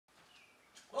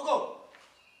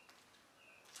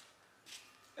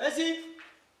Esi.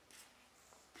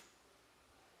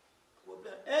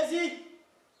 Esi.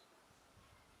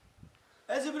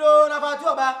 Esi bro, na fatu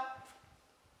aba.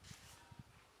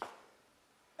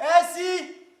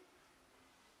 Esi.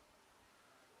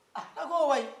 Ah, na go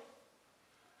away.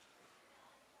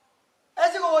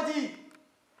 Esi Kokotii.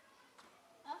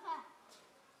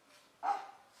 Ah,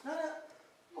 na.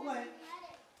 Oh my.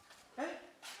 Eh?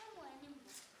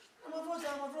 I'm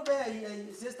afraid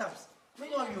by systems. Me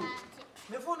know you.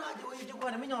 Me phone na the way you go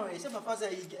na me know say my father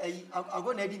I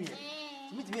go na di me.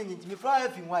 Me fly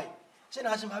if why. Say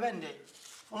na shima bende.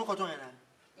 Onu ko ton na.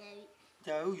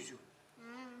 Ta uzu.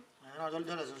 Na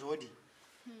dollar so so di.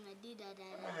 Di da.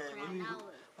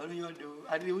 Onu yo do.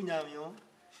 Ade unya mi o.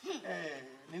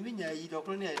 Me nya yi do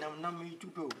kro na me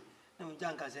tupe o. Na me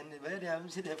janka se ne be dey am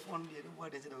see the phone dey do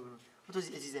what dey say do. What is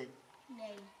it say?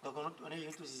 Do ko no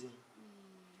you to say.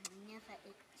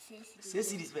 Say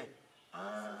series be.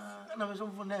 Na me so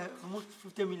for na almost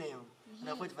 50 million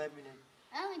na 45 million.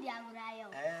 I'm the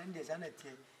agurayo. There's an at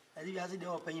as if you ask the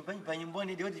open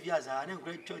bonnie, the other years are a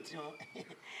great church.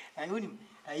 I own him.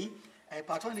 I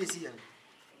part one this year.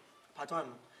 Part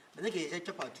one. But they get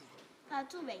a part two. Part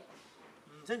two, babe.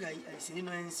 Then I see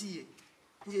no and see.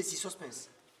 This is suspense.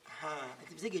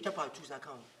 They get a part two's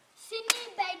account.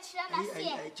 Singing by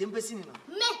I champion.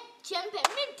 Me, champion,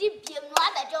 me deep, you know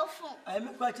that your phone. I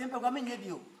make my champion coming give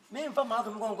you. Me and from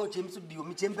Malcolm go James to be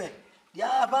me champion. The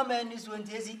other man is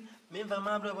 20 years. Me and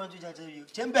my brother want to tell you.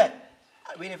 Champion.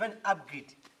 We have an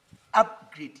upgrade.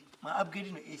 My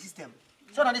upgrading a system.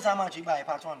 So now this how much you buy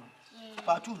part one.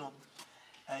 Part two no.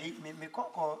 Me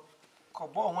call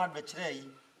ball one betray.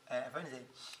 Friend say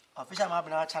official map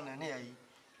na channel near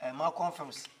my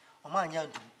conference. O man yan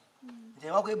do. They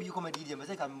walk be you comedy dem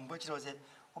say can watch no say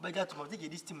obeja to take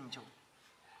this team ncho.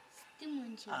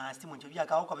 Steam ncho. Ya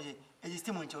ka ko be say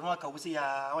steam ncho no ka wo say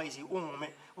ya why say o me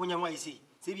onya why say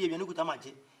say bi no kuta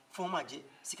maje phone maje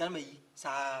sika na yi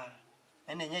sa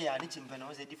and then ya ni chimpe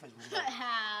no say difference.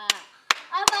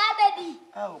 I'm ready.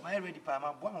 Oh, my ready pa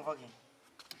ma bo mo fucking.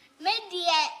 Me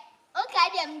dear.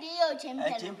 Okay, them dear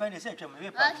champion. Champion say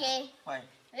champion. Okay. Why?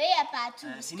 We are part two.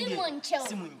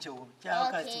 Stimuncho.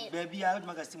 Ja ka sti baby out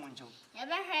maka stimuncho. Ya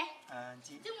ba he.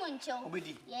 Auntie. Stimuncho.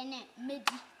 Obedi. Ye ne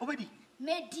medi. Obedi.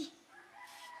 Medi.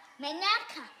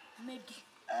 Menaka medi.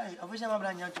 Ai, official ma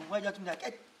bra nya tu, wa ja tu nya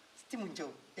ke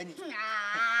stimuncho. Eni.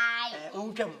 Ai.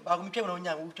 O twam, ba ko twam na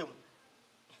nya o twam.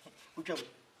 O twam.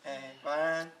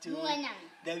 1 2.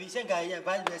 There we say guy ya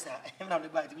vice versa. Em na le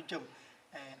ba ti twam.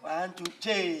 1 2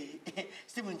 3.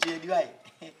 Stimuncho di why?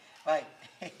 Why?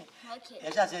 Okay.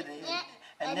 Yes, I said,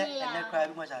 and then cry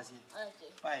much as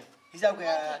okay. Why? Is that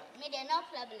where me there no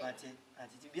problem. But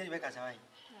it be back as I.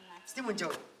 Stimuncho.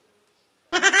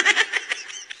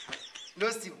 No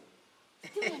steam.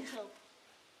 Stimuncho.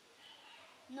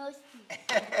 No steam.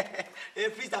 Eh,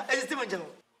 please, Stimuncho.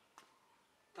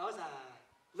 Causa.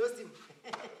 No steam.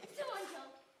 Stimuncho.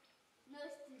 No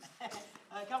steam.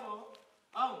 Come on.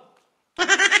 Oh.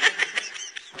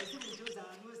 Stimuncho,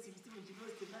 no steam, Stimuncho, no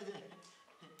steam.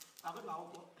 I got my own.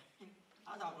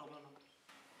 How's our problem?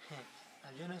 I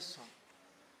don't know.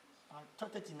 I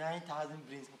 39,000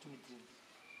 brains for 23.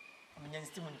 I mean,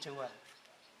 Stimuncho.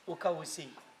 Oka will say,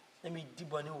 let me do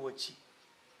bunny watch.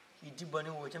 You do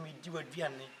bunny watch, and we do a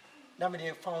Diane. Now,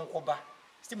 they found Oba.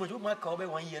 Stimuncho, my cowboy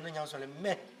 1 year, and you're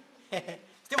me.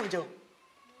 Stimuncho.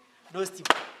 No steam.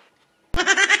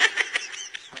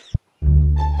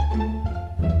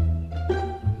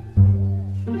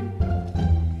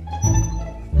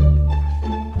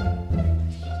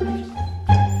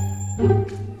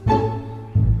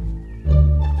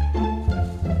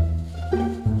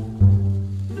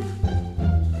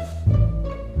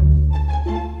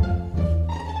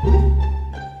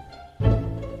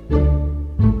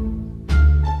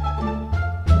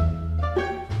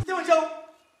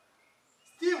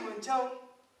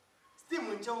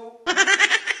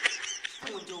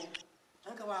 Stimuncho.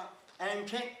 Ankawa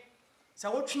Nkye.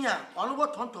 So what tria? One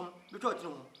what tonton, you talk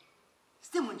to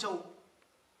Stimuncho.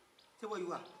 Say where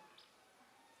you are.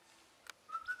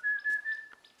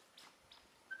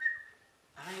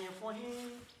 I am for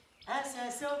him. As I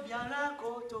said, Biana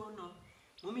Kotono.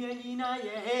 Mumianina,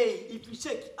 hey, if you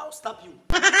shake, I'll stop you.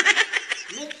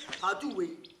 Me, I'll do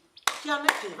wait. Can't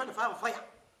let him run the fire.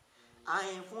 I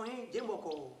am for him,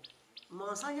 Jimoko.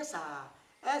 Monsanya sa.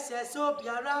 SSO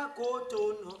Biara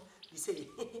Kotono. He say,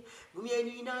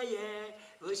 Mumianina, ye,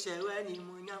 Oshawani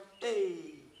Munya,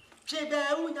 eh. Shebe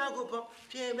Unagopo,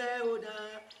 Shebe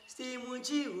Oda,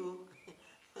 Stimunchi.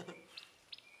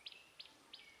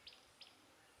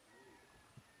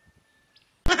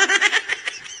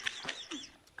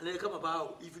 Let come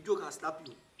about if you joke, I'll slap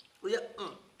you. Oh, yeah,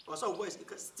 Also, voice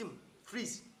steam,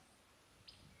 freeze.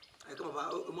 I come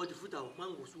about a multi-foot out,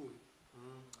 mango soon.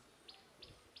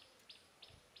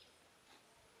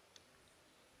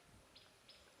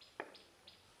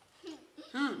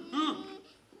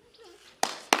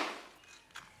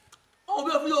 Oh,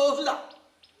 we have you that.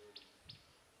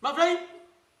 My friend,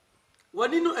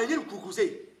 when you know a little cuckoo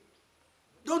say,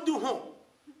 don't do home.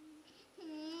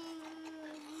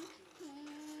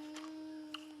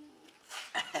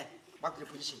 Back to the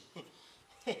position.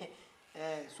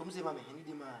 Some say, Mamma, any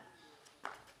demand.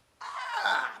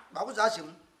 Ah, I was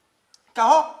asking.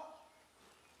 Kaho.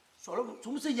 So,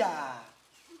 some say, yeah.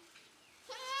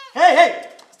 Hey!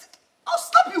 I'll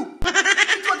stop you!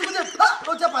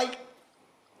 Don't jump by.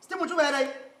 Stay with you, man.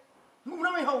 Move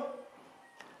away home.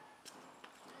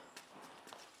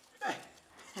 Hey,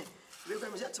 we're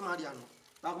going to set some idea.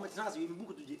 I'm going to ask you in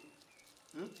book today.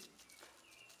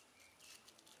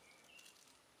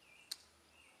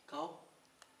 Cow?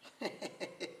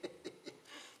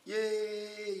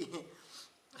 Yay!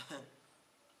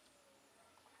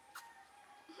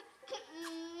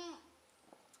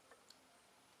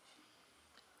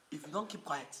 If you don't keep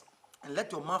quiet and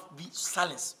let your mouth be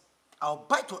silenced, I'll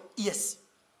bite your ears.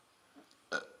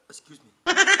 Excuse me.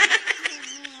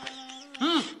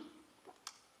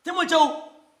 Timo Joe.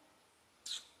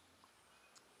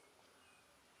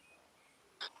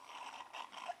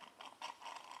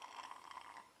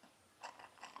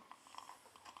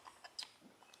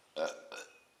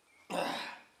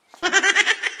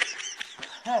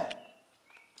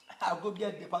 I'll go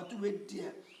get the part 2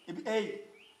 dear. Hey,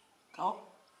 cow.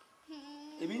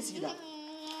 You didn't see that?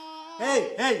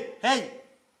 Hey!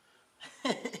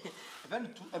 If I'm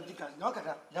too empty cans, no,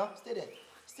 stay there.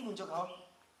 Steam on your cow.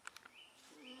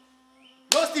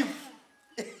 No steam.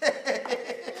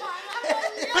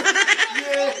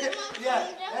 Yeah.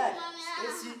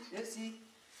 Esi,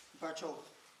 Pacho,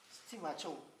 steam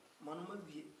macho, Monoma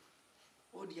be.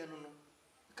 Oh, dear, no.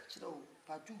 Catch it all.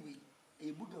 Patu we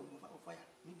a Buddha of fire.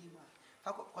 Medium.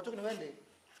 What took the Monday?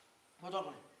 What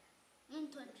happened?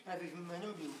 Have you been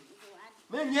you?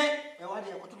 Men yet, and what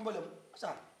they are putting them,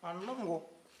 sir, and no more.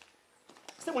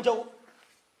 Steam on Joe.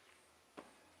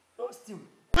 No steam.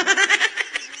 Monday,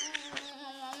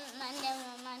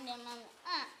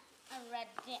 I read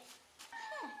it.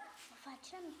 For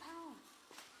 10 pounds.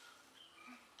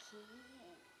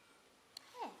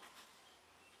 Okay.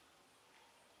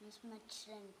 Miss my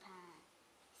 10 pounds.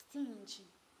 Steam.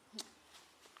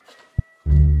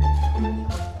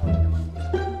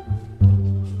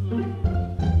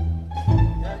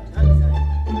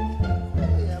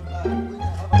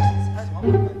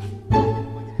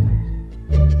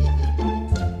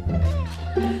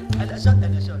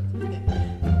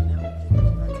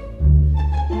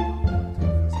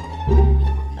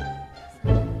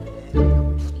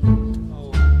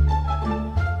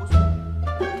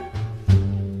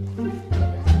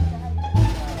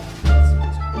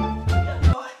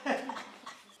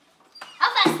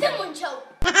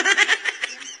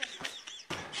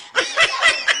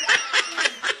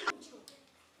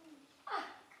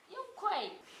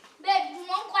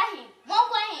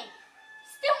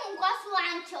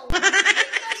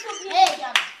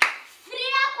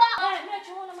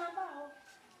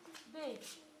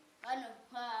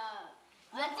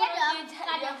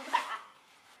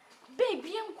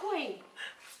 Baby, Nkye.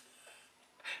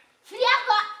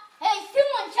 Friako, hey,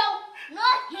 Simon Chow, no,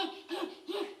 Friako.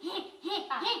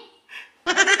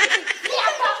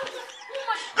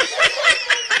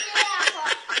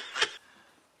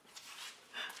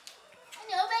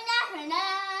 No, banana.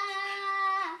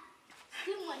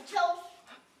 Simon Chow.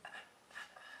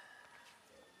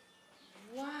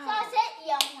 Wow. So I said,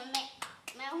 young woman,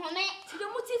 my woman. To the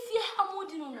motive, you have more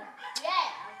than no. Yeah,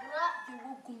 I grew up. You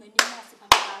will come and ask about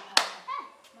Papa.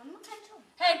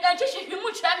 Hey, I just should be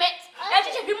much of it. I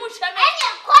just should be much of it.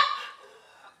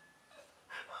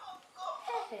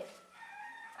 Hey.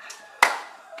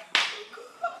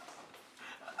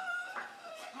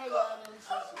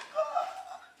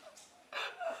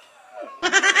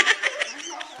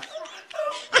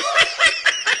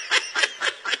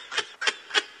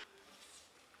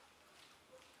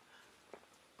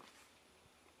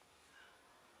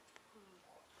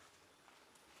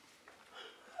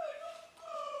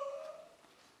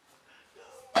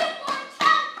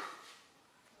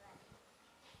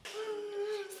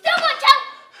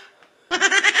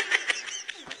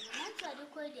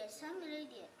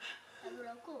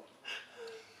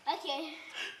 Okay.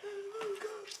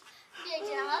 Dia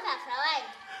jangan makan fly.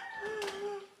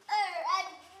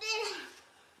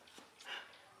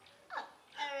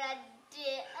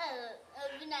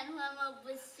 Binan mama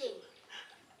bersih.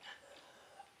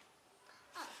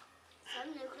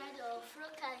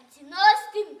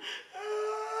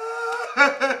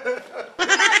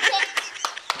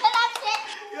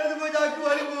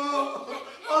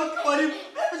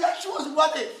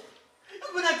 what it?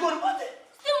 When I go to what it?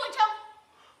 Steam chum.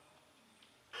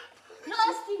 No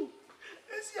steam.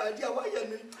 Yes, idea why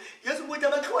you yes, we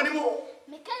never go anymore.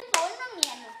 Mechanical no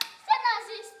miano. Send us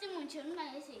steam chum, I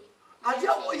say.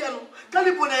 Idea why you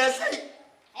California, I say.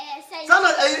 Say, Sana,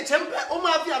 a chamber, oh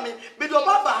my family, but your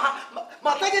papa,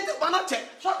 my target, one of check.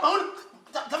 Shut my own.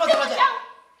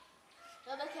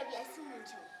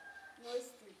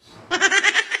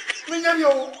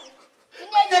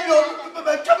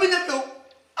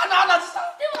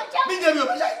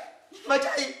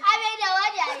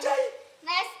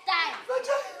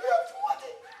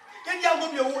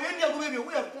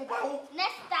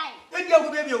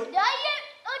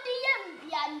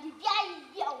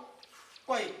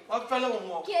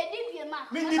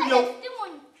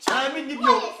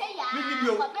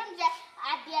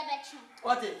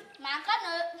 What is?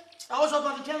 I was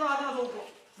about to tell her.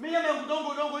 Me and don't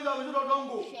go.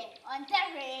 on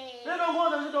terrain. They don't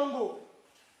want don't go.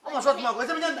 I'm not talking about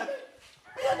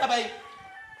it.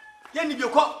 You need your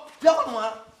cup.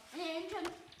 Come.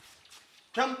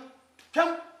 You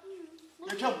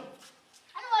come.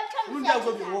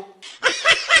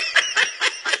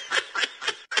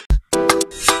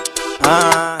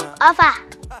 Offer.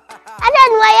 I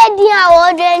don't know why you are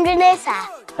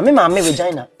I mean, my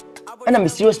vagina. And I'm a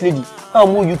serious lady. I'm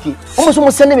more UK.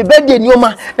 Almost sending me birthday in your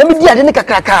man. Let me dear the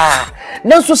Kaka.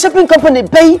 Now, so shipping company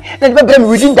pay and be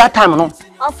within that time. No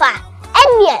offer.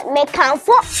 And yet, make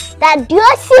comfort that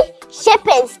Diosi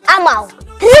shippings amount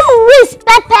 3 weeks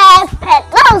pepper.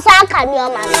 No, sir, can your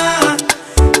man.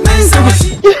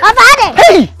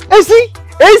 Hey, Esi.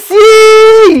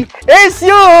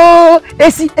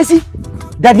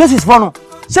 That this is fun.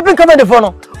 Shipping company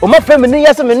fun. O ma family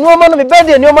yes me no man me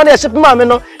birthday no man ship ma me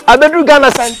no abedu Ghana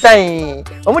santan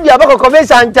o mu di abako kobe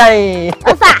santan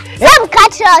ofa some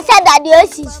catch said that the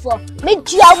is for me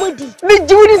jiwudi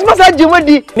masa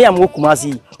jiwudi me am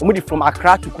Kumasi o mu di from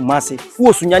Accra to Kumasi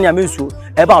wo sunyane amenso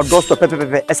e ba doorstop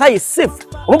pepepepe e say safe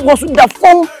o mu go so da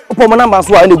phone o mo number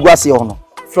so a na gu ase ho no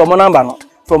from number no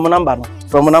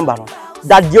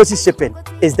that Diosi shipping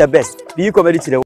is the best. Beyou comedy today.